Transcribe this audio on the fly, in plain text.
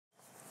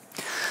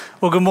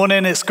Well, good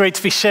morning. It's great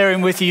to be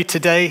sharing with you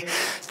today.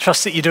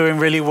 Trust that you're doing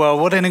really well.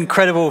 What an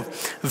incredible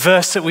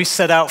verse that we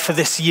set out for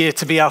this year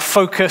to be our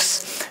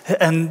focus,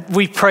 and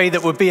we pray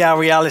that would be our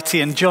reality.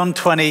 In John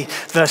 20,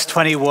 verse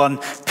 21,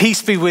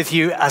 peace be with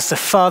you. As the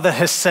Father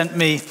has sent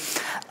me,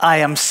 I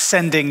am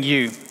sending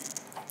you.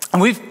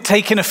 And we've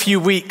taken a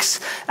few weeks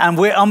and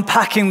we're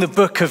unpacking the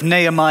book of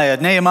Nehemiah.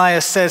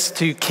 Nehemiah says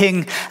to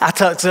King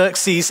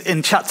Artaxerxes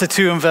in chapter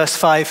 2 and verse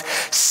 5,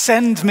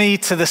 send me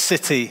to the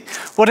city.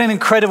 What an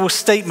incredible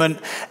statement,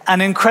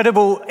 an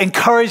incredible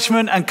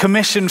encouragement and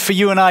commission for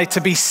you and I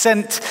to be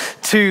sent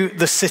to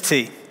the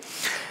city.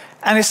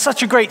 And it's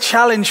such a great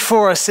challenge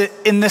for us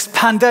in this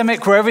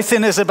pandemic where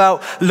everything is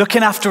about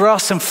looking after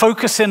us and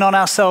focusing on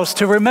ourselves,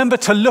 to remember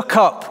to look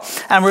up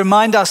and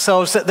remind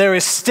ourselves that there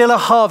is still a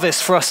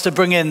harvest for us to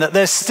bring in, that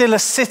there's still a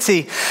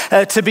city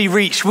to be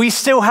reached. We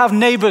still have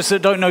neighbors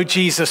that don't know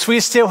Jesus. We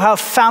still have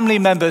family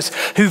members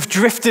who've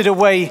drifted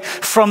away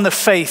from the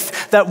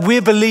faith, that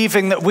we're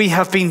believing that we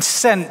have been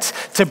sent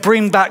to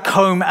bring back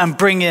home and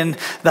bring in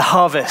the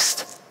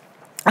harvest.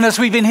 And as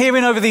we've been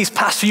hearing over these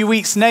past few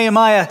weeks,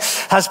 Nehemiah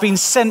has been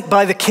sent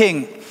by the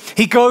king.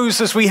 He goes,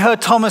 as we heard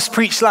Thomas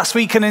preach last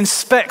week, and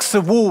inspects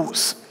the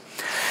walls.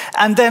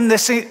 And then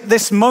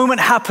this moment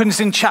happens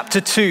in chapter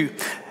 2.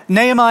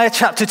 Nehemiah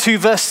chapter 2,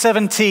 verse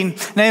 17,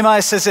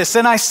 Nehemiah says this,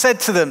 then I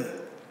said to them,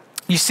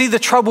 you see the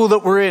trouble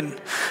that we're in.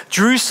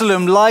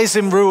 Jerusalem lies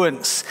in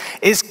ruins.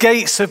 Its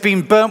gates have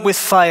been burnt with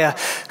fire.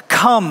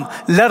 Come,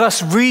 let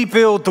us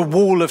rebuild the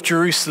wall of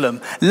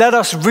Jerusalem. Let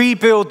us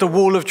rebuild the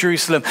wall of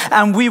Jerusalem,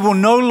 and we will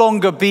no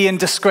longer be in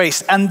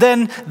disgrace. And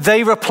then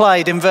they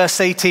replied in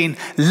verse 18,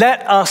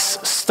 let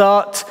us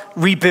start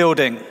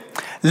rebuilding.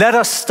 Let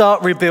us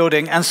start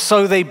rebuilding. And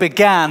so they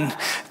began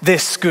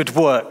this good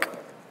work.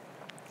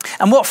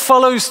 And what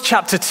follows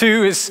chapter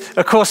 2 is,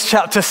 of course,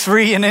 chapter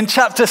 3. And in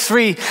chapter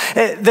 3,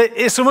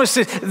 it's almost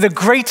the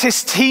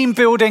greatest team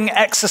building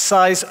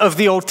exercise of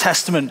the Old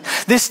Testament.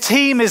 This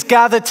team is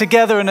gathered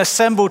together and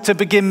assembled to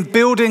begin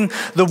building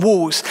the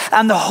walls.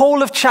 And the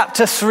whole of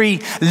chapter 3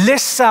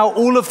 lists out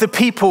all of the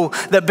people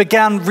that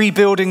began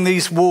rebuilding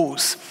these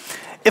walls.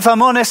 If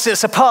I'm honest,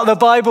 it's a part of the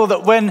Bible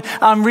that when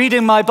I'm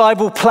reading my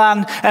Bible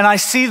plan and I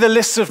see the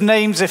list of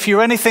names, if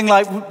you're anything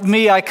like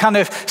me, I kind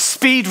of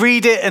speed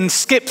read it and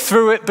skip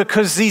through it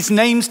because these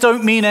names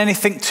don't mean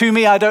anything to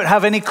me. I don't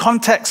have any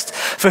context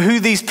for who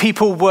these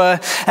people were.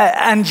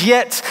 And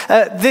yet,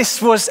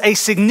 this was a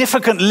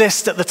significant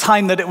list at the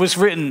time that it was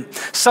written.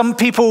 Some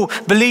people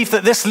believe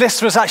that this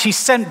list was actually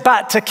sent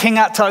back to King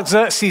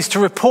Artaxerxes to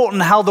report on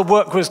how the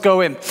work was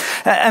going.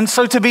 And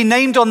so to be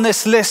named on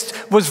this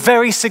list was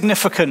very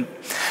significant.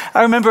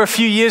 I remember a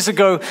few years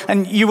ago,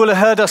 and you will have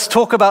heard us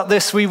talk about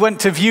this, we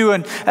went to view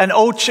an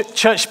old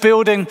church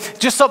building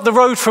just up the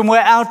road from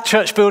where our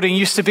church building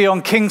used to be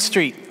on King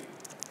Street.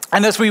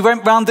 And as we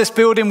went round this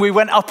building, we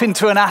went up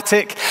into an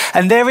attic,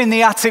 and there in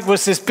the attic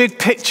was this big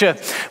picture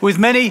with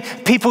many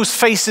people's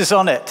faces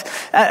on it.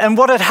 And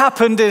what had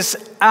happened is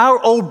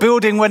our old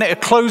building, when it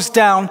had closed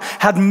down,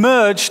 had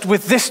merged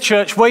with this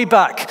church way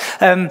back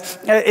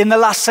in the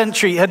last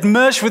century, had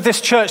merged with this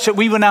church that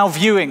we were now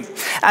viewing.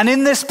 And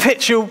in this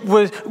picture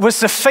was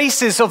the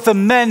faces of the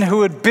men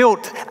who had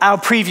built our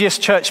previous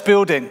church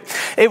building.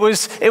 It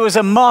was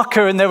a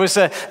marker, and there was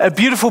a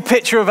beautiful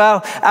picture of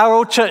our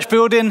old church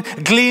building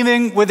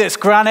gleaming with its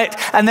granite,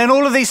 and then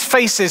all of these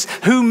faces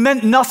who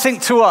meant nothing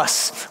to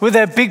us with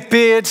their big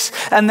beards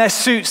and their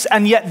suits,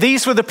 and yet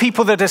these were the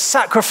people that had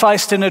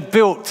sacrificed and had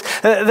built.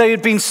 They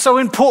had been so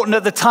important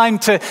at the time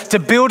to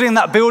building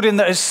that building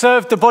that has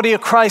served the body of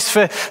Christ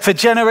for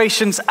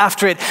generations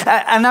after it.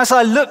 And as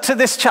I looked at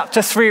this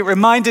chapter 3, it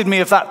reminded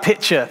me of that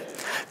picture.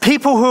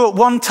 People who at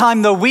one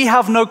time, though we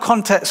have no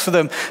context for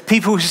them,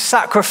 people who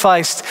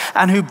sacrificed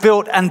and who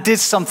built and did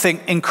something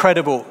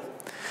incredible.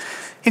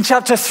 In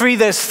chapter 3,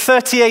 there's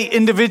 38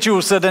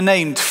 individuals that are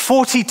named,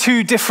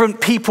 42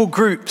 different people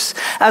groups,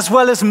 as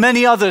well as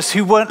many others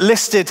who weren't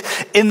listed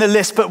in the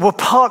list, but were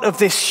part of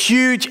this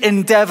huge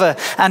endeavor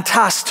and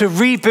task to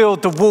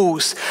rebuild the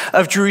walls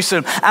of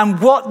Jerusalem.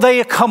 And what they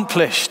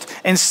accomplished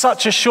in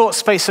such a short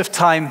space of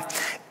time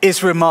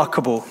is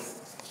remarkable.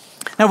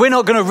 Now, we're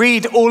not going to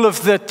read all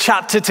of the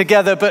chapter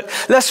together, but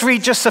let's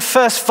read just the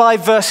first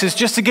 5 verses,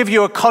 just to give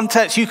you a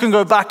context. You can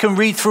go back and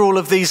read through all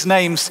of these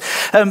names.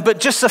 But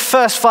just the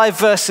first 5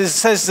 verses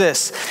says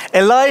this.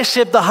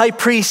 Eliashib, the high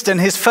priest,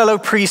 and his fellow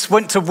priests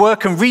went to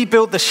work and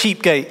rebuilt the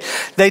sheep gate.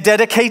 They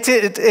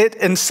dedicated it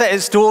and set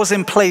its doors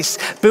in place,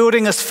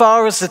 building as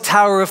far as the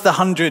Tower of the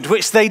 100,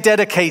 which they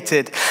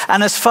dedicated,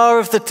 and as far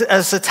as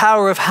the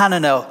Tower of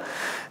Hananel.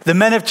 The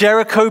men of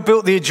Jericho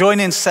built the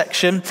adjoining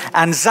section,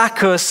 and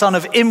Zaccur, son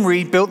of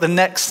Imri, built the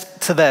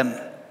next to them.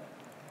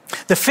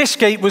 The fish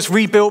gate was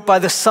rebuilt by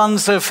the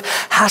sons of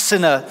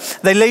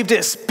Hassenaah. They laid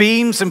its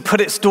beams and put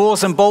its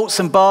doors and bolts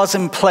and bars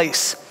in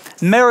place.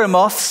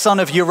 Meremoth, son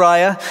of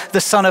Uriah,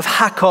 the son of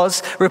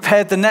Hakkoz,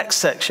 repaired the next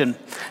section.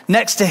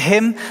 Next to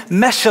him,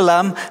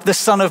 Meshullam, the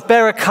son of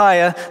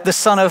Berechiah, the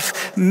son of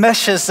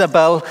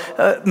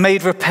Meshezabel,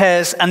 made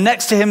repairs. And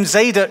next to him,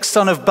 Zadok,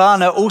 son of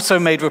Bana, also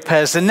made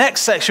repairs. The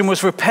next section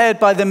was repaired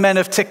by the men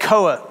of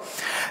Tekoa.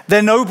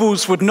 Their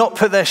nobles would not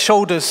put their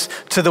shoulders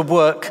to the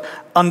work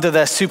under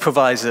their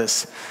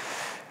supervisors.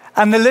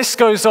 And the list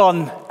goes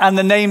on, and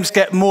the names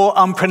get more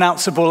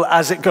unpronounceable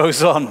as it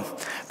goes on.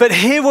 But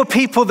here were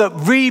people that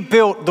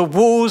rebuilt the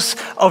walls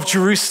of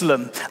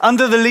Jerusalem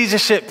under the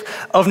leadership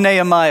of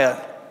Nehemiah.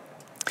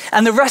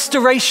 And the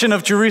restoration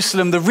of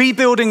Jerusalem, the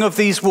rebuilding of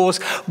these walls,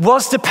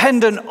 was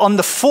dependent on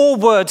the 4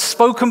 words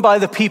spoken by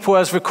the people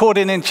as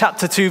recorded in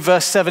chapter 2,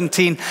 verse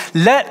 17.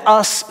 Let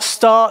us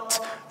start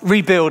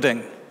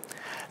rebuilding.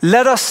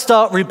 Let us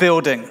start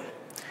rebuilding.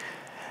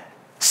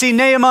 See,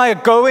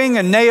 Nehemiah going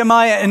and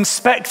Nehemiah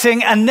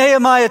inspecting and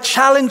Nehemiah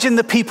challenging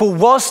the people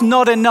was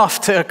not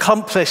enough to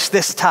accomplish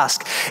this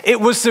task. It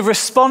was the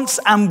response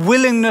and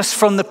willingness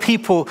from the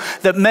people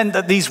that meant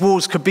that these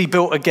walls could be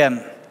built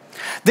again.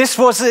 This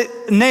was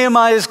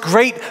Nehemiah's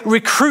great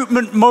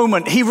recruitment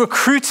moment. He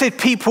recruited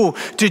people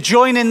to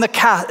join in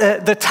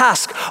the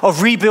task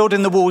of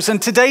rebuilding the walls. And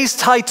today's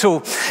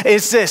title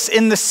is this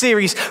in the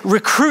series,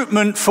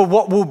 Recruitment for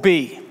What Will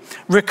Be.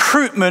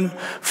 Recruitment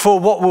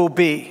for What Will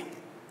Be.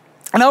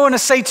 And I want to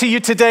say to you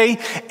today,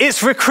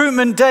 it's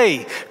recruitment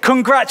day.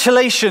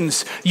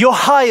 Congratulations, you're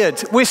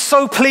hired. We're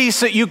so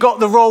pleased that you got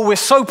the role. We're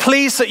so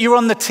pleased that you're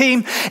on the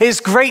team. It's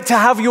great to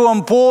have you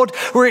on board.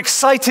 We're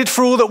excited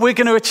for all that we're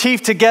going to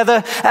achieve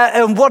together.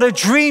 And what a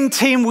dream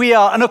team we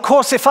are. And of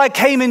course, if I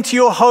came into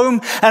your home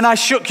and I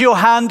shook your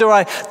hand or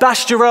I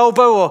bashed your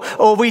elbow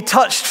or we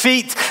touched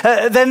feet,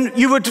 then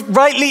you would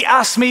rightly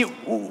ask me,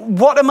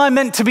 what am I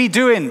meant to be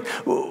doing?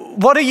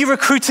 What are you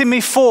recruiting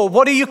me for?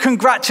 What are you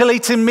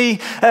congratulating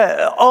me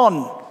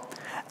on?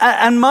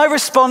 And my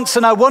response,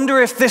 and I wonder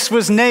if this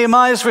was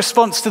Nehemiah's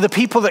response to the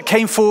people that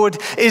came forward,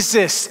 is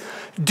this: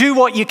 do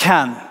what you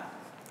can.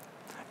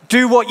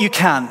 Do what you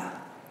can.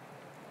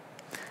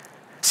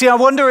 See, I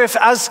wonder if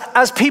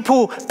as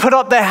people put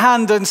up their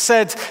hand and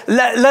said,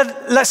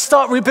 let's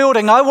start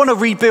rebuilding, I want to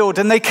rebuild.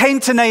 And they came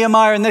to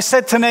Nehemiah and they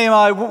said to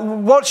Nehemiah,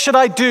 what should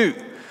I do?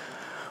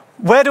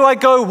 Where do I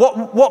go?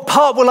 What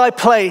part will I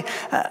play?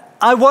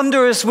 I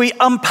wonder as we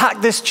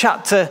unpack this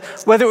chapter,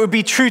 whether it would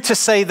be true to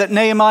say that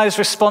Nehemiah's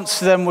response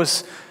to them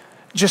was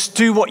just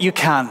do what you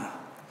can.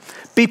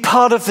 Be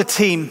part of the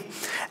team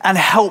and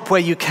help where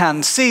you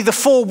can. See, the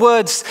 4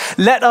 words,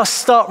 let us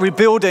start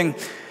rebuilding,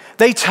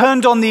 they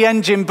turned on the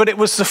engine, but it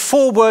was the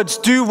 4 words,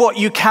 do what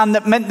you can,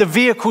 that meant the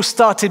vehicle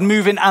started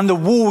moving and the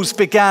walls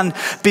began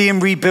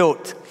being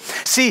rebuilt.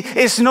 See,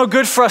 it's no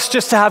good for us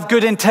just to have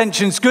good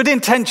intentions. Good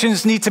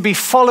intentions need to be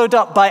followed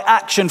up by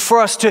action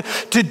for us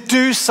to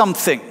do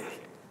something.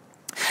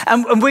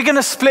 And we're going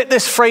to split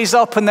this phrase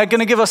up, and they're going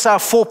to give us our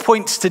 4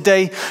 points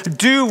today.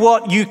 Do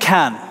what you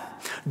can.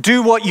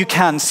 Do what you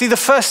can. See, the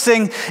first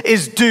thing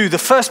is do. The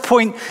first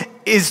point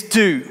is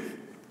do.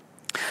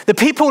 The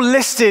people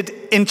listed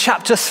in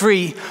chapter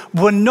 3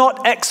 were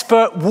not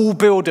expert wall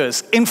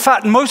builders. In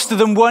fact, most of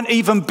them weren't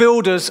even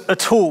builders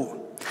at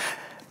all.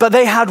 But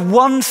they had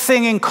one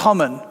thing in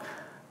common.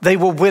 They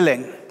were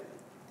willing.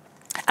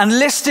 And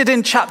listed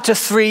in chapter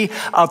 3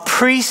 are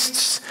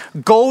priests,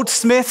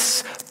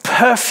 goldsmiths,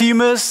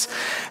 perfumers,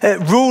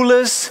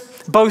 rulers,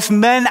 both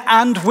men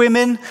and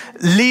women,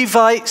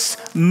 Levites,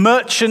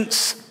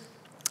 merchants.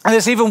 And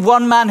there's even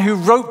one man who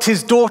roped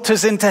his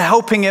daughters into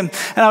helping him.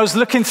 And I was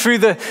looking through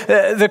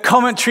the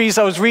commentaries.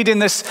 I was reading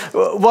this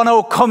one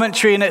old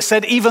commentary, and it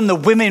said even the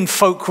women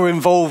folk were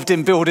involved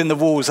in building the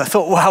walls. I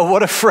thought, wow,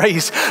 what a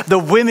phrase, the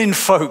women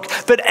folk.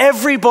 But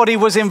everybody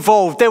was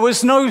involved. There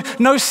was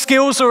no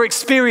skills or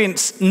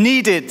experience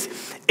needed.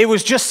 It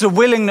was just the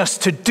willingness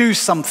to do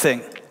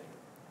something.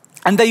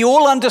 And they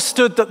all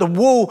understood that the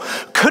wall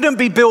couldn't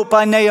be built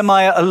by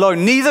Nehemiah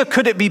alone. Neither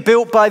could it be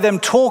built by them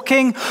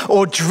talking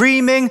or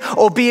dreaming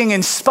or being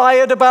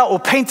inspired about or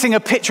painting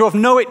a picture of.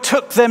 No, it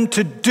took them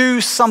to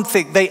do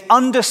something. They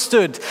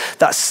understood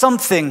that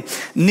something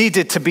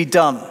needed to be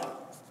done.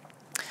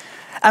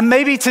 And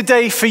maybe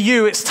today for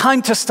you, it's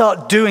time to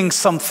start doing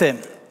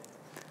something.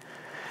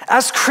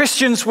 As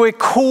Christians, we're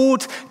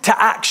called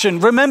to action.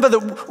 Remember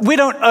that we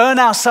don't earn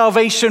our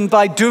salvation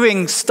by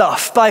doing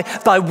stuff,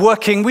 by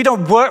working. We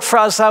don't work for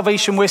our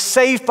salvation. We're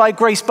saved by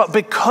grace. But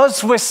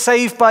because we're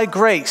saved by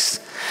grace,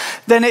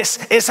 then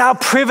it's our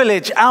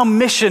privilege, our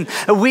mission.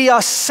 We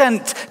are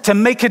sent to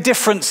make a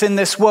difference in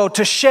this world,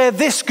 to share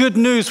this good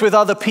news with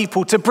other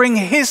people, to bring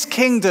his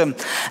kingdom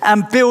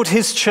and build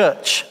his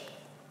church.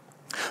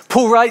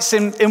 Paul writes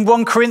in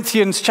 1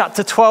 Corinthians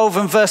chapter 12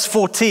 and verse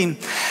 14,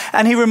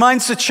 and he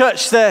reminds the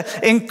church there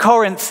in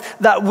Corinth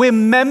that we're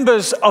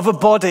members of a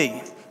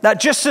body, that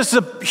just as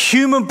the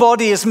human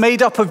body is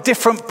made up of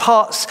different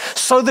parts,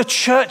 so the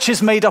church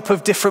is made up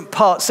of different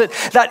parts,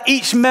 that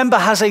each member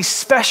has a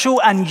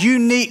special and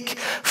unique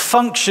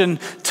function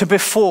to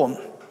perform.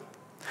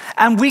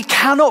 And we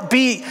cannot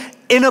be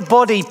in a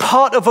body,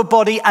 part of a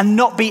body, and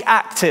not be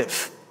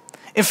active.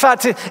 In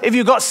fact, if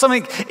you've got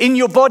something in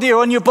your body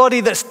or on your body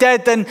that's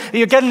dead, then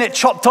you're getting it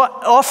chopped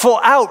off or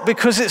out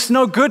because it's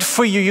no good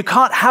for you. You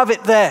can't have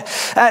it there.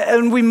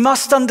 And we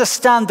must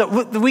understand that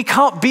we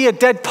can't be a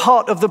dead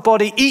part of the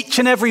body. Each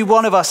and every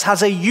one of us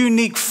has a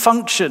unique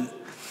function.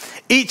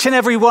 Each and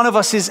every one of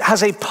us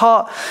has a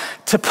part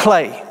to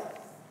play.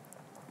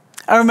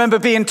 I remember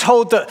being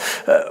told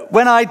that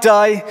when I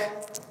die,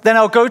 then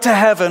I'll go to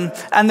heaven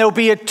and there'll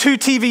be 2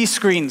 TV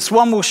screens.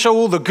 One will show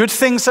all the good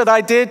things that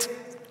I did,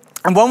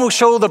 and one will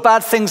show all the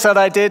bad things that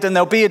I did, and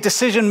there'll be a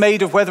decision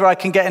made of whether I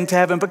can get into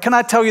heaven. But can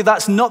I tell you,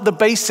 that's not the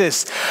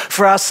basis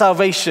for our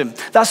salvation.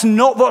 That's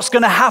not what's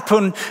going to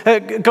happen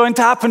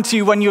to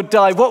you when you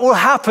die. What will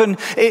happen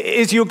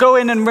is you'll go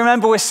in and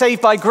remember we're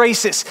saved by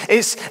grace.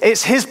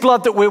 It's his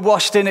blood that we're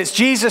washed in. It's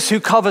Jesus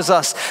who covers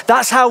us.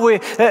 That's how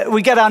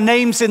we get our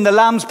names in the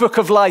Lamb's book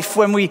of life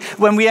when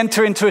we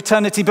enter into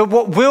eternity. But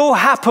what will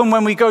happen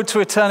when we go to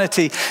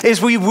eternity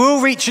is we will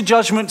reach a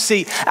judgment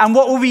seat, and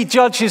what will be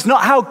judged is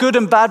not how good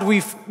and bad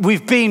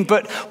we've been,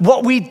 but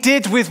what we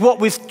did with what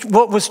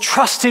was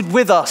trusted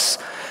with us,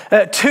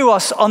 to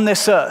us on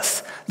this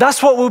earth.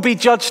 That's what we'll be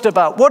judged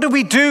about. What do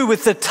we do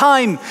with the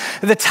time,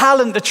 the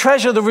talent, the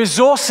treasure, the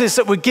resources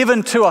that were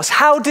given to us?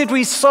 How did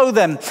we sow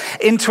them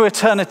into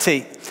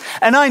eternity?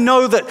 And I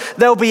know that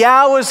there'll be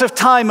hours of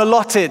time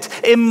allotted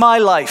in my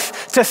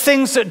life to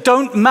things that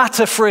don't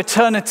matter for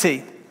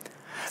eternity.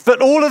 But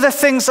all of the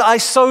things that I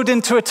sowed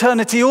into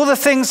eternity, all the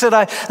things that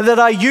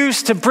I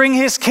used to bring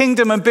his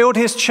kingdom and build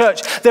his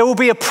church, there will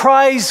be a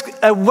prize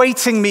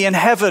awaiting me in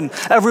heaven,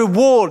 a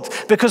reward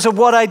because of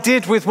what I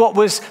did with what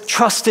was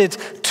trusted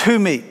to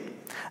me.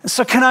 And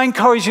so can I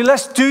encourage you,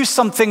 let's do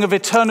something of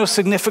eternal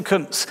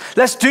significance.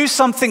 Let's do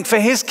something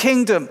for his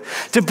kingdom,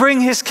 to bring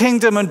his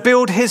kingdom and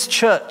build his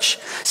church.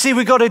 See,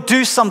 we've got to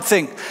do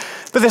something.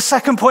 But the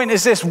second point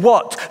is this: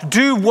 what?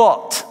 Do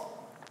what?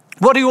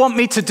 What do you want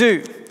me to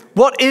do?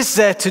 What is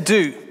there to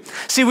do?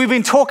 See, we've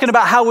been talking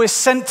about how we're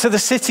sent to the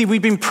city.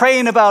 We've been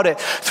praying about it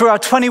through our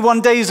 21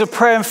 days of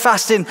prayer and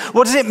fasting.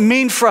 What does it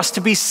mean for us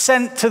to be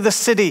sent to the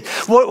city?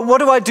 What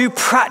do I do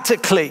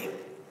practically?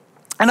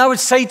 And I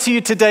would say to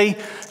you today,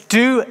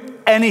 do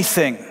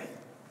anything.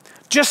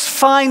 Just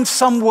find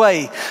some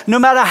way, no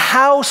matter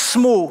how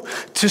small,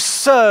 to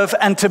serve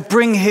and to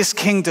bring his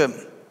kingdom.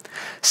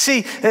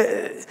 See,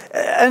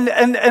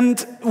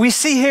 and we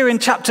see here in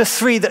chapter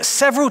 3 that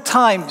several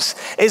times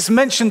it's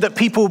mentioned that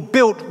people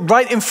built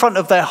right in front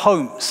of their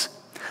homes.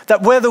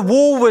 That where the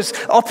wall was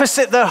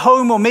opposite their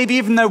home, or maybe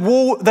even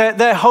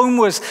their home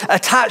was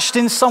attached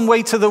in some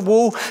way to the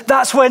wall,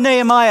 that's where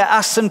Nehemiah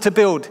asked them to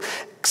build.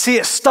 See,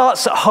 it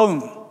starts at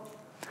home.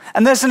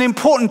 And there's an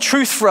important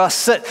truth for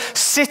us that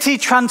city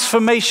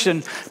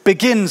transformation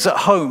begins at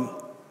home.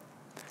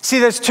 See,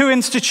 there's 2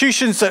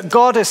 institutions that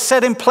God has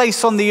set in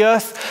place on the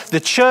earth, the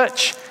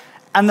church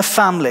and the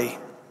family.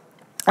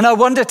 And I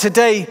wonder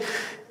today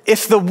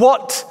if the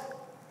what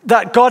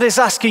that God is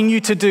asking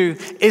you to do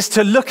is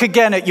to look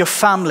again at your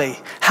family,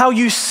 how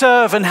you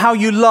serve and how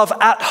you love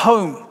at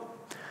home.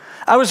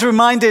 I was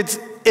reminded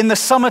in the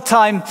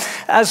summertime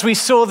as we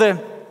saw the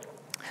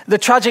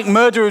tragic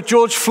murder of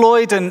George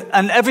Floyd and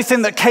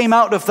everything that came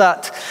out of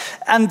that,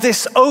 and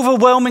this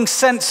overwhelming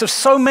sense of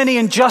so many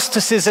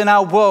injustices in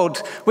our world,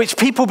 which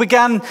people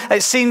began,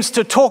 it seems,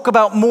 to talk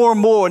about more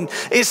and more, and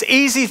it's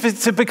easy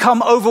to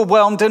become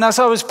overwhelmed. And as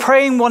I was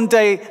praying one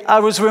day, I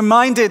was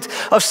reminded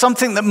of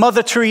something that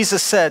Mother Teresa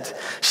said.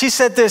 She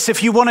said this: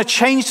 if you want to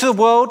change the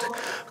world,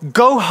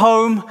 go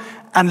home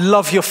and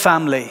love your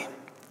family.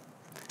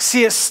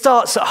 See, it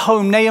starts at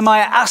home.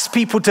 Nehemiah asked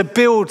people to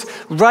build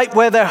right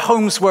where their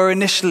homes were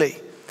initially.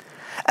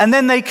 And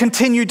then they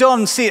continued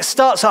on. See, it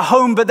starts at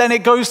home, but then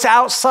it goes to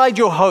outside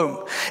your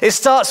home. It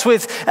starts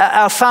with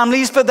our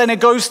families, but then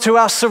it goes to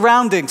our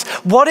surroundings.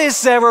 What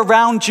is there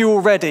around you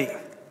already?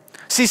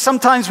 See,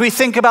 sometimes we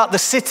think about the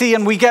city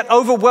and we get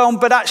overwhelmed,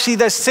 but actually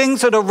there's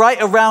things that are right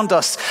around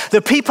us.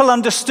 The people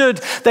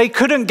understood they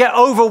couldn't get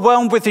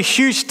overwhelmed with the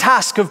huge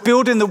task of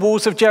building the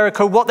walls of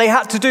Jericho. What they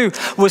had to do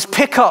was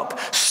pick up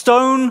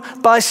stone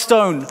by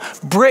stone,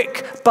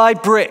 brick by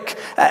brick.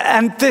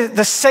 And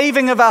the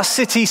saving of our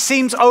city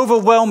seems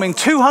overwhelming.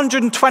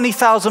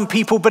 220,000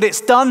 people, but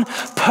it's done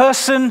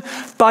person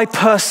by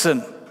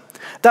person.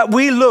 That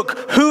we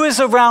look, who is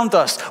around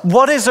us,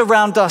 what is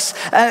around us,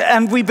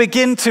 and we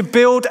begin to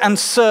build and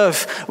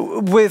serve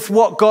with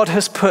what God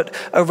has put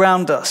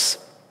around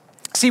us.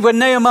 See, when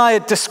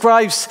Nehemiah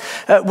describes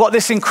what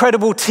this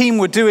incredible team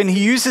were doing,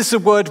 he uses the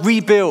word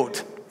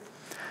rebuild.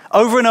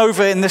 Over and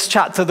over in this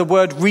chapter, the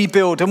word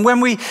rebuild. And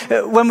when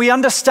we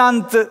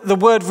understand the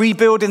word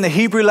rebuild in the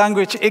Hebrew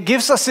language, it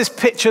gives us this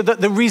picture that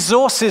the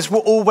resources were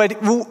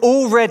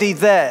already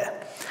there.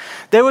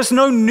 There was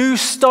no new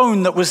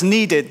stone that was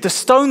needed. The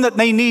stone that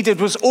they needed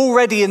was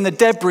already in the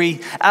debris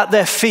at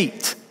their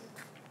feet.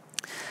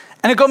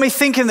 And it got me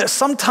thinking that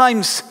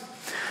sometimes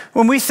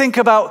when we think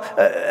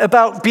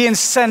about being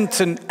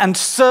sent and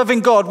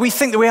serving God, we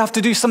think that we have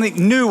to do something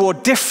new or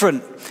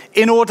different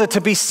in order to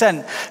be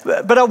sent.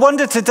 But I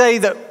wonder today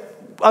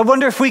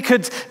if we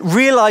could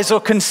realize or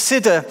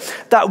consider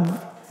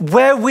that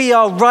where we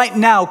are right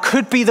now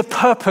could be the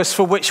purpose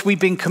for which we've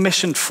been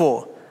commissioned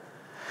for.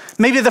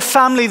 Maybe the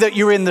family that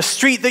you're in, the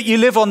street that you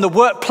live on, the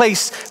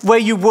workplace where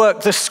you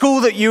work, the school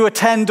that you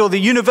attend, or the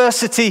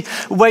university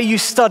where you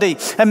study.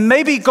 And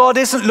maybe God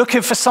isn't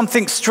looking for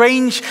something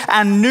strange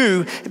and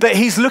new, but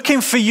he's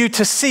looking for you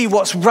to see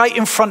what's right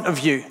in front of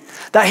you,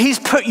 that he's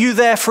put you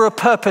there for a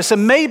purpose.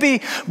 And maybe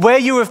where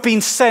you have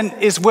been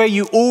sent is where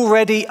you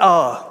already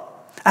are.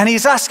 And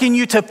he's asking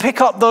you to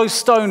pick up those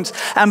stones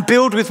and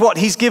build with what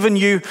he's given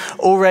you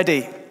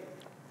already.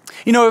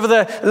 You know, over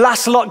the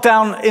last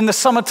lockdown in the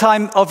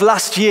summertime of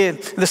last year,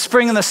 the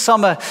spring and the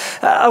summer,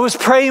 I was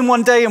praying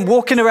one day and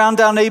walking around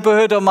our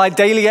neighborhood on my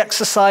daily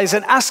exercise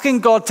and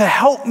asking God to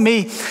help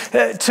me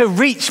to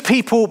reach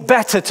people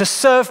better, to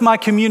serve my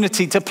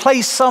community, to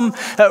play some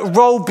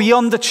role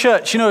beyond the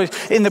church. You know,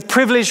 in the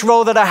privileged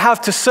role that I have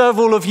to serve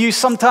all of you,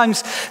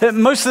 sometimes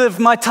most of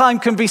my time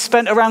can be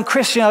spent around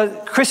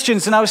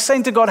Christians. And I was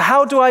saying to God,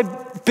 how do I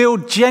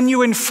build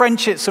genuine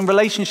friendships and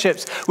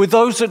relationships with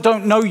those that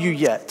don't know you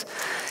yet?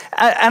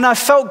 And I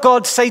felt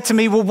God say to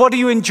me, well, what do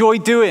you enjoy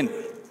doing?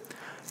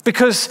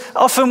 Because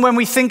often when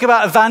we think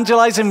about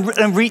evangelizing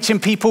and reaching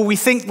people, we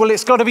think, well,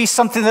 it's got to be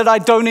something that I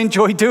don't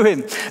enjoy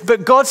doing.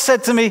 But God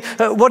said to me,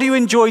 what do you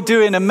enjoy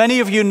doing? And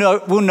many of you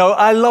will know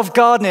I love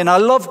gardening. I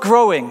love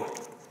growing.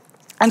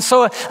 And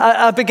so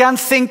I began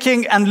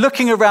thinking and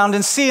looking around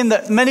and seeing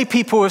that many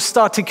people have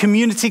started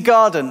community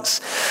gardens.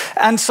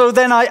 And so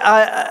then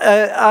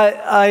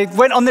I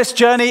went on this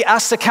journey,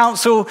 asked the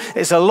council.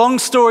 It's a long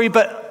story,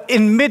 but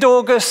in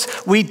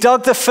mid-August, we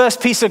dug the first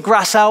piece of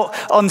grass out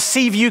on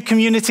Seaview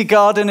Community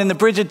Garden in the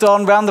Bridge of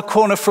Don, round the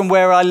corner from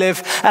where I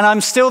live. And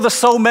I'm still the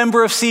sole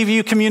member of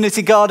Seaview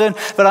Community Garden,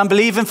 but I'm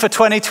believing for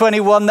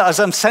 2021 that as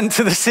I'm sent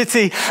to the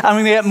city, I'm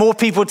going to get more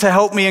people to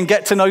help me and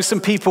get to know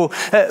some people.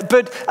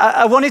 But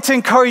I wanted to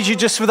encourage you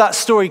just with that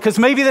story, because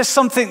maybe there's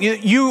something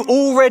you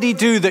already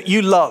do that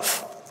you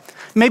love.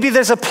 Maybe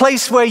there's a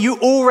place where you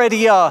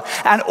already are,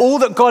 and all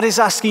that God is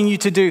asking you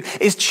to do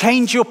is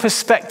change your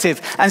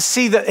perspective and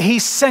see that he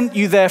sent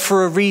you there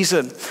for a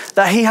reason,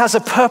 that he has a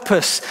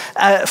purpose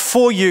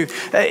for you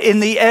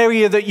in the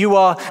area that you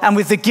are and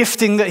with the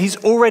gifting that he's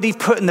already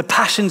put and the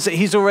passions that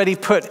he's already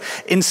put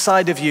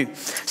inside of you.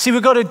 See,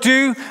 we've got to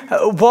do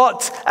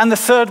what, and the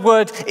third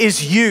word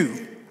is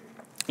you.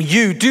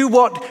 You, do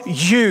what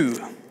you.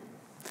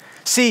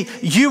 See,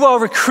 you are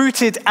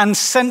recruited and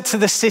sent to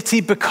the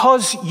city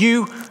because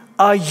you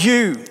are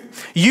you.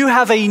 You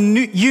have a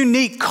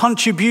unique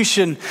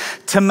contribution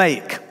to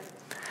make.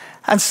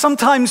 And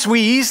sometimes we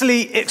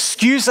easily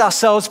excuse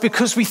ourselves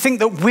because we think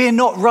that we're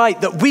not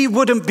right, that we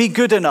wouldn't be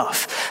good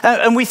enough.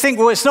 And we think,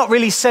 well, it's not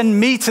really send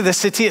me to the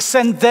city, it's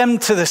send them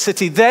to the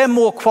city. They're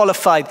more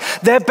qualified.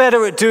 They're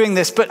better at doing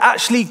this. But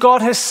actually,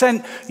 God has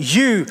sent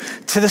you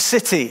to the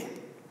city.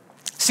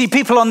 See,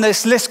 people on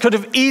this list could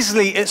have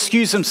easily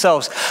excused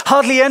themselves.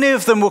 Hardly any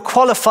of them were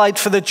qualified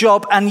for the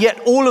job, and yet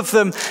all of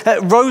them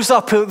rose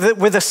up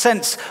with a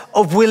sense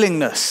of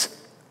willingness.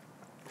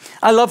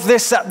 I love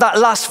this, that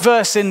last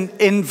verse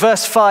in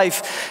verse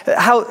 5,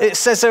 how it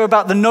says there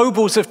about the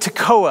nobles of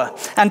Tekoa.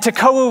 And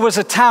Tekoa was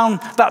a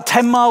town about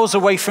 10 miles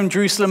away from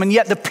Jerusalem, and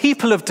yet the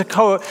people of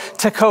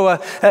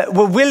Tekoa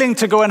were willing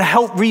to go and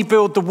help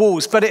rebuild the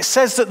walls. But it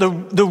says that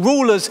the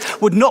rulers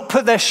would not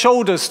put their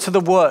shoulders to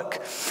the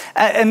work.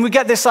 And we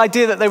get this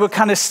idea that they were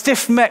kind of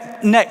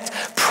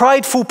stiff-necked,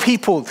 prideful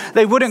people.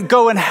 They wouldn't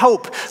go and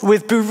help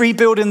with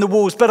rebuilding the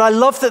walls. But I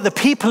love that the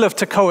people of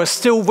Tekoa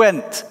still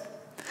went.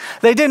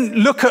 They didn't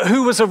look at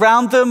who was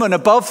around them and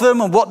above them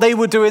and what they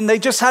were doing. They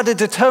just had a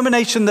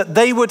determination that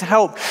they would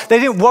help. They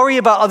didn't worry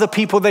about other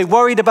people. They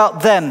worried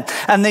about them.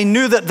 And they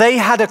knew that they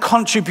had a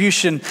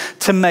contribution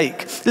to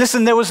make.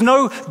 Listen, there was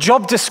no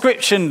job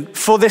description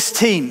for this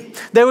team.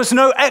 There was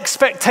no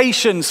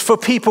expectations for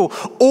people.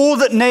 All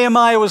that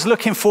Nehemiah was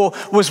looking for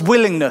was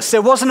willingness.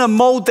 There wasn't a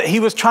mold that he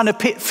was trying to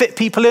fit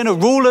people in, a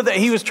ruler that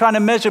he was trying to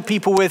measure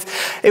people with.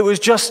 It was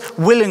just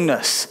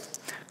willingness.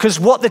 Because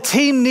what the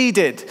team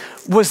needed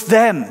was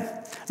them,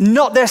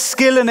 not their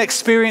skill and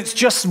experience,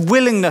 just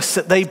willingness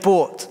that they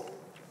brought.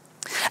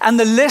 And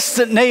the list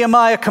that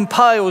Nehemiah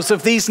compiles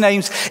of these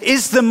names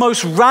is the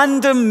most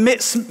random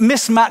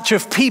mismatch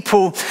of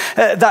people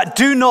that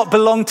do not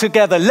belong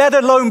together, let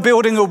alone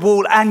building a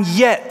wall. And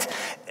yet,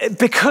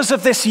 because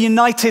of this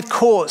united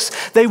cause,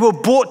 they were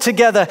brought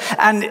together,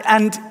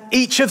 and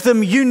each of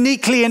them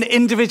uniquely and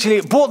individually,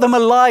 it brought them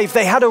alive.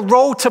 They had a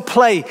role to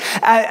play.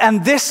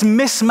 And this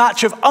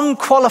mismatch of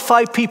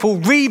unqualified people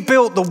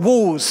rebuilt the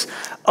walls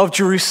of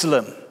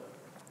Jerusalem.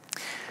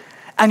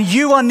 And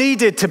you are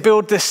needed to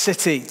build this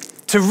city,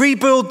 to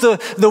rebuild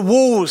the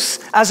walls,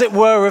 as it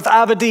were, of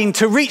Aberdeen,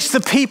 to reach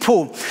the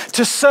people,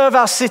 to serve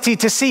our city,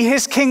 to see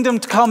his kingdom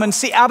to come and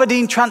see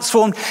Aberdeen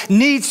transformed,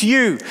 needs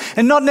you.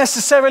 And not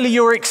necessarily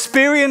your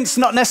experience,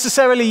 not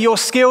necessarily your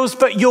skills,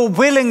 but your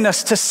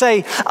willingness to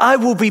say, I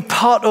will be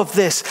part of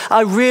this.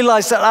 I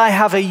realize that I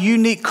have a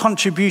unique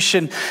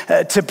contribution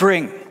to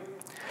bring.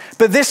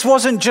 But this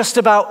wasn't just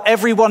about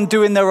everyone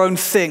doing their own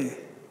thing.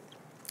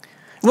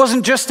 It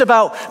wasn't just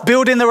about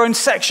building their own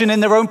section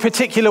in their own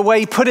particular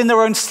way, putting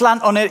their own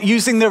slant on it,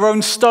 using their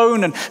own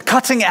stone and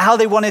cutting it how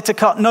they wanted to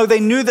cut. No, they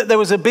knew that there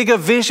was a bigger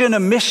vision, a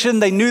mission.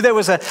 They knew there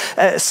was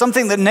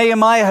something that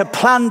Nehemiah had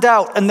planned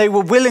out, and they were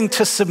willing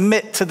to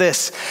submit to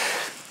this.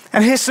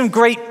 And here's some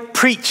great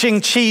preaching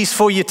cheese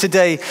for you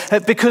today,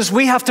 because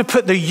we have to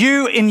put the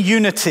you in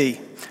unity.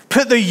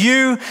 Put the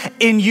you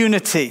in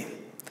unity.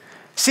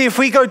 See, if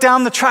we go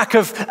down the track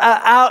of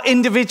our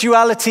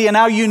individuality and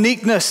our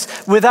uniqueness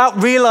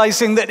without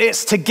realizing that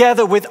it's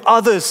together with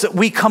others that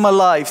we come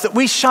alive, that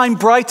we shine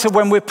brighter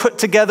when we're put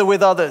together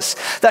with others,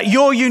 that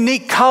your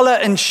unique color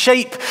and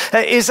shape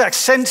is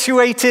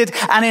accentuated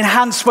and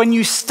enhanced when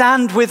you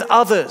stand with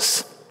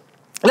others.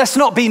 Let's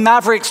not be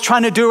mavericks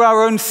trying to do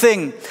our own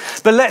thing,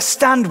 but let's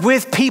stand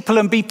with people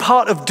and be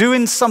part of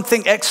doing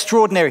something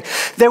extraordinary.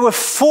 There were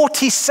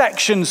 40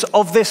 sections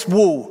of this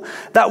wall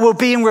that were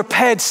being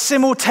repaired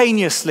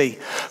simultaneously,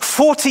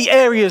 40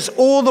 areas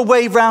all the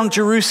way around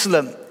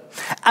Jerusalem.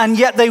 And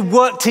yet they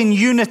worked in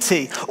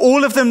unity.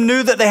 All of them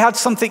knew that they had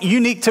something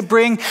unique to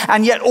bring,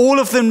 and yet all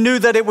of them knew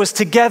that it was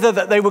together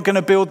that they were going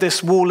to build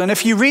this wall. And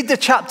if you read the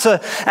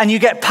chapter and you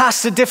get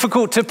past the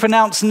difficult to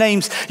pronounce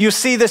names, you'll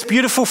see this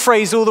beautiful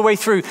phrase all the way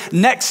through: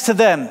 next to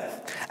them,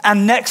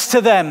 and next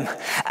to them,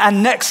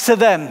 and next to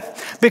them.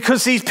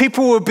 Because these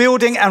people were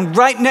building, and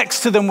right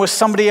next to them was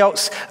somebody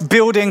else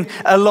building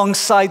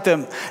alongside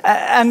them.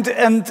 And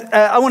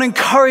I want to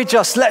encourage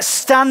us, let's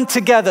stand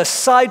together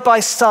side by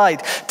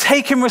side,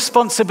 taking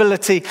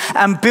responsibility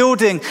and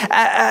building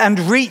and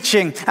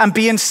reaching and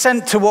being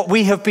sent to what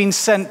we have been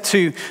sent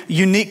to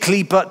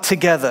uniquely but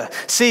together.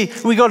 See,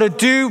 we got to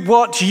do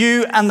what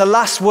you, and the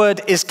last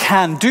word is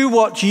can. Do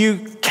what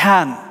you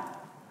can.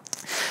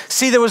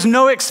 See, there was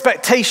no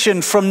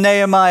expectation from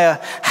Nehemiah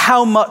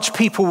how much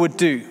people would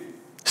do.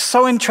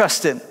 So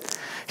interesting.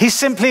 He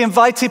simply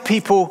invited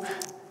people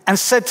and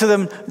said to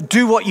them,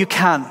 do what you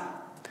can.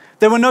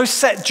 There were no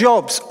set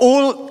jobs.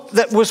 All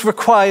that was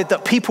required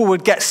that people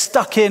would get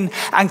stuck in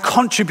and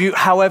contribute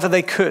however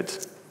they could.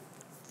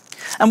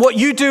 And what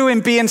you do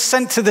in being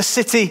sent to the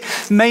city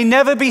may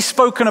never be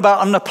spoken about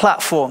on the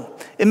platform.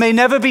 It may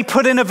never be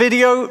put in a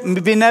video, it may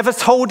be never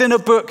told in a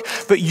book,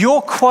 but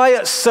your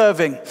quiet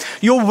serving,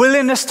 your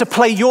willingness to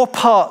play your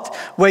part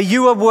where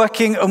you are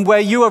working and where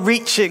you are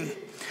reaching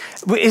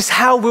is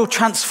how we'll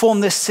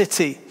transform this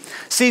city.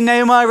 See,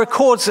 Nehemiah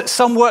records that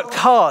some worked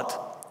hard,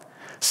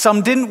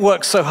 some didn't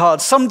work so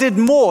hard, some did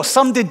more,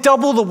 some did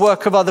double the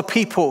work of other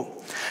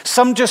people.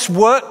 Some just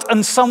worked,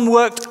 and some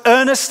worked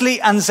earnestly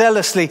and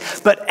zealously,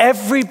 but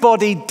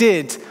everybody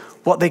did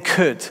what they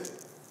could.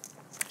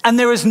 And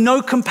there is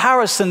no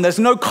comparison, there's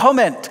no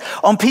comment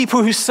on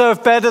people who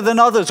served better than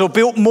others or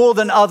built more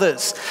than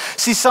others.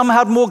 See, some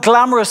had more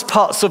glamorous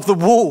parts of the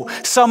wall,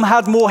 some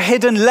had more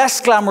hidden, less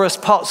glamorous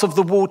parts of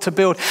the wall to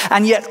build,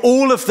 and yet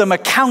all of them are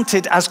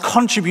counted as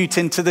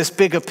contributing to this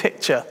bigger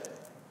picture.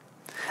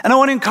 And I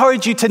want to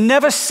encourage you to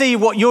never see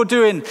what you're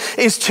doing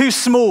is too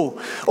small,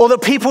 or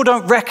that people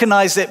don't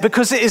recognize it,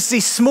 because it is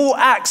these small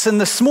acts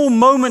and the small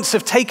moments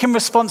of taking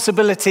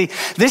responsibility.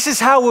 This is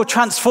how we'll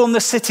transform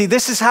the city.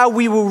 This is how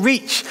we will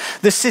reach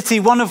the city.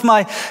 One of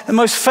my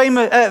most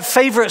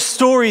favorite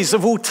stories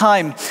of all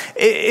time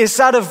is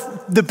that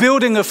of the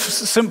building of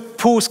St.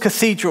 Paul's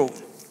Cathedral.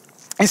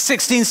 In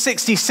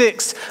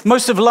 1666,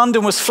 most of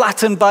London was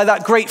flattened by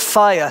that great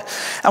fire.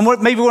 And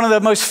maybe one of the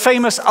most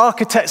famous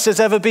architects there's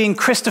ever been,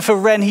 Christopher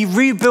Wren, he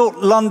rebuilt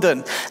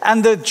London.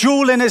 And the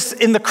jewel in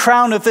the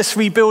crown of this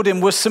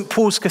rebuilding was St.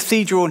 Paul's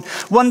Cathedral. And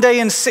one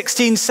day in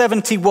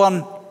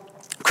 1671,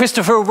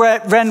 Christopher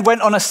Wren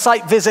went on a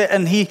site visit,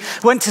 and he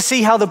went to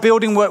see how the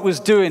building work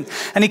was doing.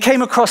 And he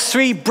came across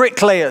 3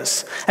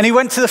 bricklayers. And he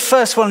went to the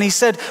first one and he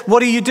said,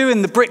 "What are you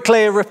doing?" The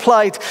bricklayer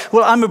replied,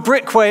 "Well, I'm a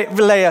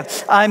bricklayer.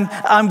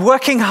 I'm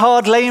working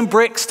hard laying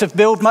bricks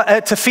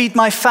to feed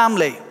my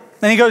family."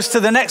 Then he goes to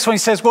the next one. He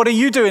says, "What are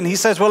you doing?" He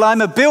says, "Well, I'm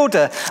a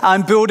builder.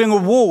 I'm building a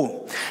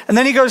wall." And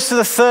then he goes to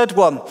the third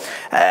one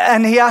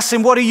and he asks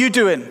him, "What are you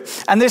doing?"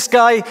 And this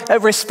guy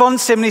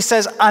responds to him and he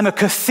says, "I'm a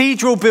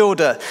cathedral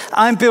builder.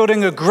 I'm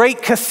building a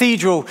great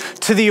cathedral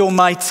to the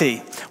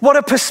Almighty." What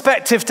a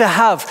perspective to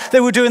have.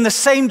 They were doing the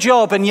same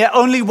job, and yet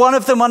only one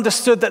of them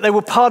understood that they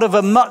were part of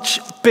a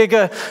much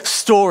bigger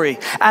story.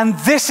 And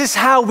this is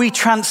how we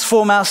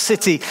transform our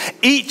city.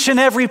 Each and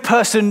every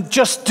person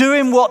just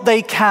doing what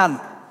they can.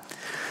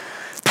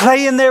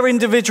 Playing their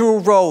individual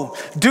role,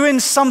 doing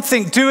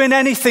something, doing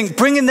anything,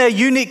 bringing their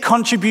unique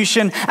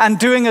contribution and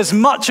doing as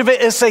much of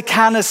it as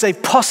they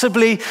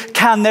possibly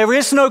can. There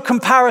is no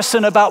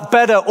comparison about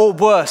better or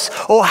worse,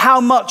 or how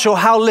much or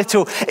how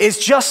little. It's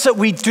just that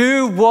we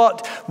do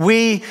what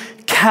we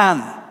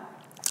can.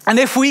 And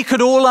if we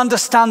could all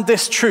understand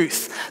this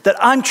truth, that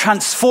I'm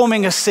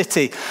transforming a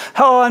city.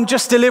 Oh, I'm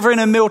just delivering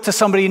a meal to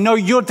somebody. No,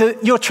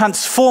 you're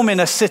transforming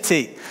a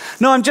city.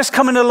 No, I'm just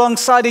coming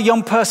alongside a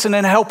young person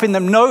and helping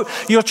them. No,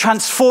 you're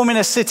transforming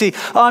a city.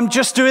 Oh, I'm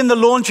just doing the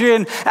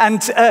laundry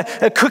and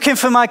cooking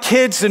for my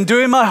kids and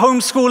doing my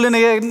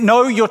homeschooling.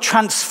 No, you're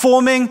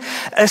transforming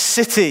a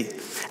city.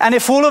 And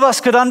if all of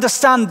us could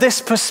understand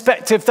this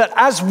perspective, that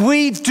as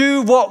we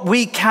do what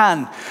we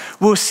can,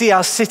 we'll see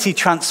our city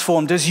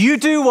transformed. As you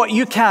do what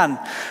you can,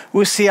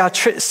 we'll see our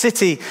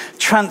city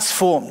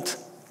transformed.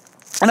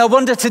 And I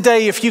wonder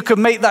today if you could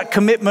make that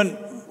commitment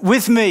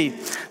with me,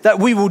 that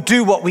we will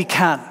do what we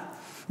can,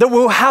 that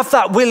we'll have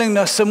that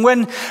willingness. And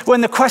when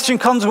the question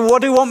comes, well,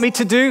 what do you want me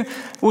to do?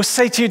 We'll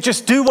say to you,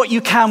 just do what you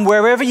can,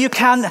 wherever you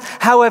can,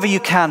 however you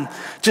can.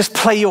 Just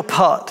play your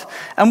part.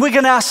 And we're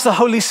going to ask the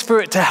Holy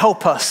Spirit to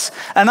help us.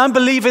 And I'm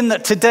believing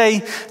that today,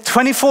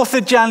 24th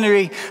of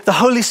January, the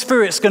Holy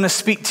Spirit's going to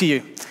speak to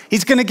you.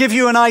 He's going to give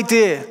you an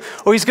idea,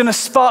 or he's going to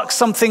spark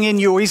something in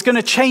you, or he's going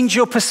to change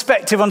your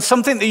perspective on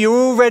something that you're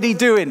already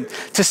doing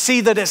to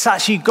see that it's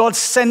actually God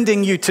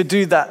sending you to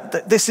do that.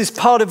 That this is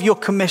part of your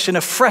commission,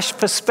 a fresh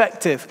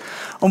perspective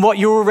on what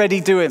you're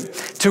already doing,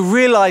 to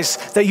realize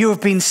that you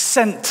have been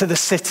sent to the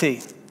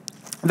city,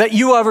 that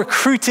you are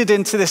recruited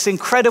into this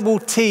incredible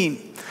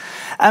team.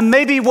 And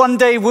maybe one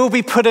day we'll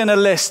be put in a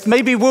list.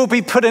 Maybe we'll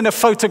be put in a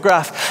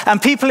photograph.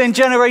 And people in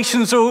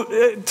generations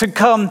to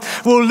come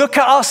will look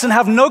at us and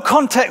have no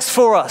context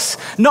for us.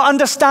 Not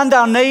understand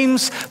our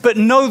names, but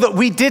know that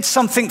we did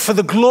something for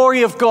the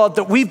glory of God.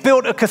 That we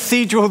built a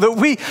cathedral. That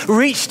we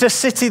reached a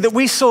city. That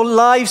we saw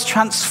lives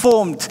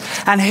transformed.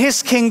 And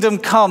his kingdom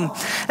come.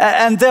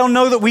 And they'll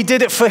know that we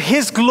did it for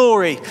his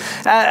glory.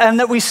 And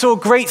that we saw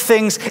great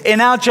things in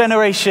our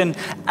generation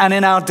and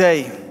in our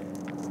day.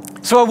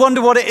 So I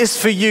wonder what it is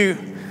for you.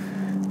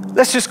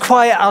 Let's just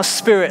quiet our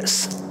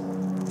spirits.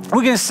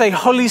 We're going to say,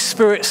 Holy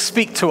Spirit,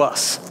 speak to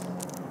us.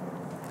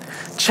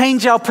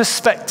 Change our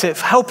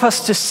perspective. Help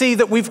us to see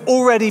that we've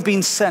already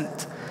been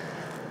sent.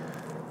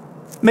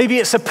 Maybe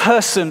it's a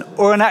person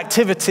or an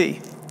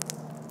activity.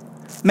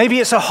 Maybe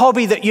it's a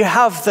hobby that you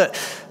have that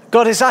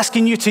God is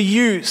asking you to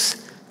use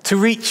to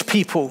reach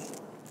people.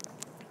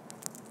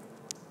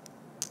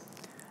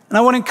 And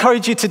I want to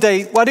encourage you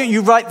today, why don't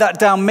you write that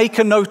down, make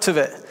a note of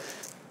it,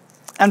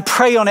 and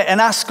pray on it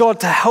and ask God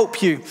to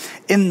help you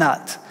in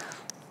that.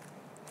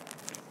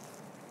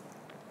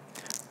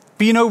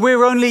 But you know,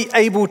 we're only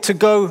able to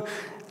go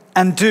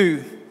and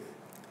do,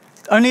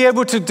 only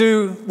able to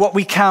do what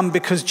we can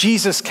because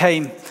Jesus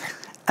came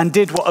and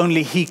did what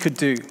only he could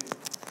do.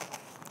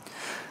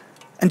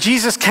 And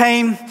Jesus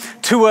came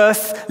to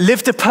earth,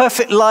 lived a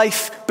perfect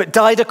life, but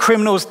died a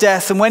criminal's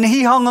death. And when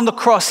he hung on the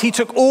cross, he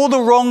took all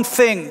the wrong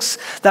things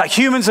that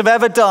humans have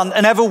ever done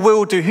and ever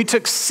will do. He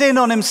took sin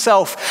on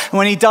himself. And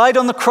when he died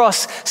on the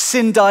cross,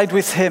 sin died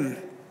with him.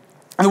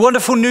 And the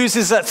wonderful news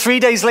is that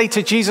 3 days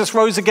later, Jesus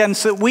rose again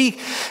so that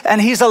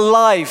and he's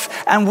alive,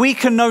 and we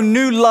can know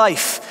new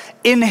life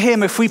in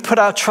him if we put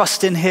our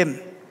trust in him.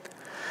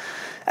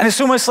 And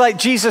it's almost like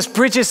Jesus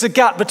bridges the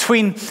gap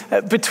between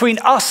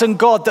us and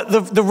God,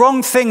 that the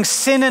wrong thing,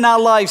 sin in our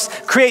lives,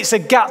 creates a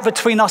gap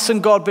between us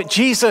and God. But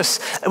Jesus,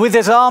 with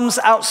his arms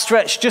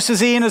outstretched, just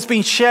as Ian has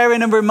been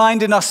sharing and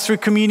reminding us through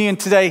communion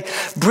today,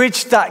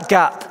 bridged that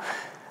gap.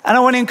 And I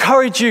want to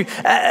encourage you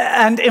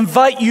and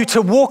invite you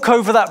to walk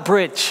over that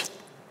bridge.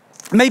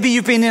 Maybe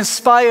you've been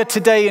inspired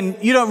today and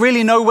you don't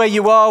really know where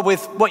you are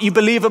with what you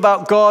believe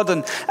about God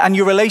and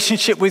your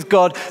relationship with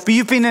God, but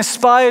you've been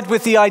inspired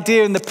with the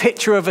idea and the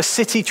picture of a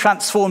city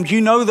transformed.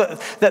 You know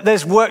that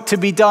there's work to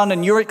be done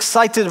and you're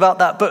excited about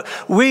that, but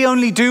we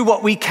only do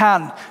what we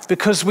can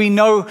because we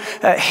know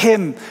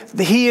him.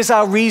 He is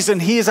our reason.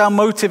 He is our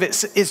motive.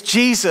 It's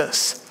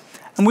Jesus.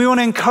 And we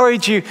want to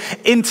encourage you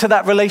into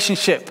that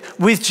relationship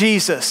with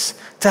Jesus,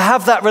 to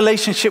have that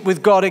relationship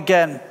with God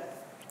again,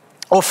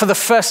 or for the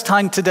first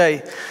time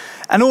today.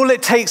 And all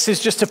it takes is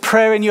just a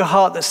prayer in your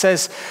heart that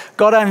says,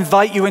 God, I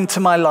invite you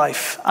into my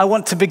life. I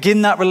want to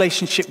begin that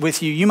relationship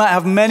with you. You might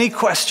have many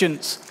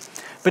questions,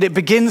 but it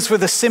begins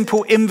with a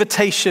simple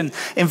invitation,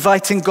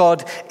 inviting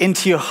God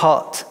into your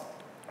heart.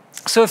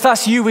 So if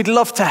that's you, we'd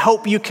love to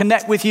help you,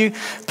 connect with you.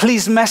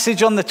 Please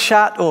message on the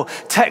chat or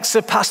text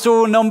the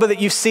pastoral number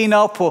that you've seen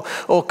up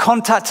or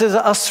contact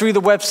us through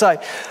the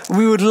website.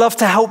 We would love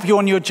to help you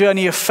on your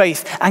journey of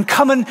faith and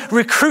come and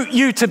recruit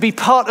you to be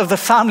part of the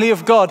family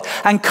of God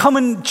and come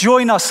and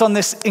join us on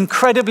this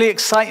incredibly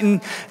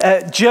exciting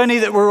journey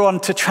that we're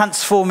on to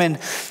transforming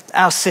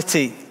our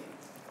city.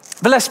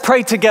 But let's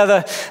pray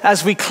together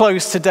as we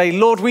close today.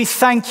 Lord, we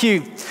thank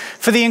you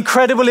for the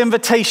incredible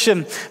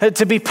invitation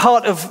to be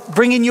part of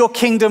bringing your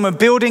kingdom and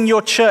building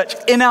your church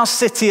in our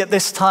city at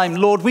this time.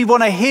 Lord, we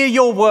want to hear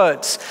your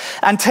words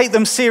and take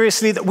them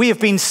seriously, that we have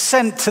been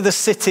sent to the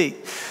city.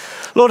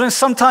 Lord, and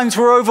sometimes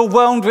we're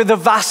overwhelmed with the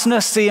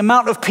vastness, the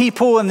amount of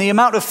people and the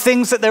amount of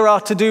things that there are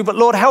to do. But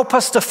Lord, help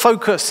us to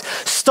focus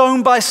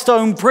stone by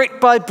stone,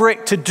 brick by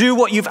brick, to do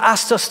what you've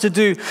asked us to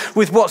do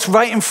with what's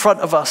right in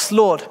front of us.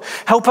 Lord,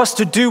 help us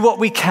to do what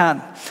we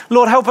can.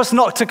 Lord, help us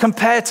not to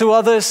compare to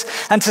others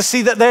and to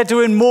see that they're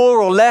doing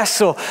more or less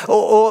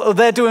or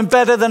they're doing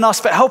better than us,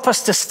 but help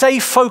us to stay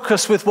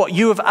focused with what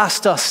you have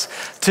asked us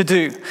to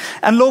do.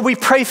 And Lord, we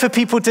pray for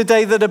people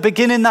today that are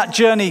beginning that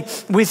journey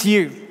with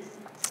you.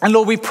 And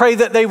Lord, we pray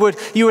that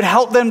you would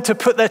help them to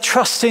put their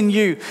trust in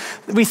you.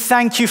 We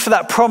thank you for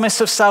that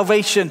promise of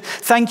salvation.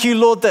 Thank you,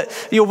 Lord, that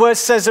your word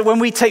says that when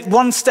we take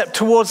one step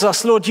towards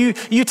us, Lord, you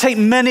take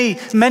many,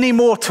 many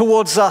more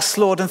towards us,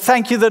 Lord. And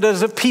thank you that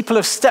as a people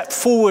have stepped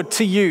forward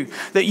to you,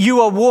 that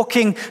you are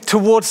walking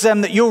towards them,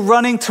 that you're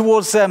running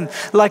towards them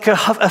like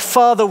a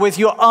father with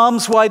your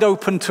arms wide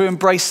open to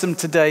embrace them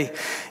today.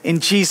 In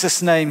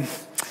Jesus' name,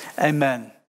 amen.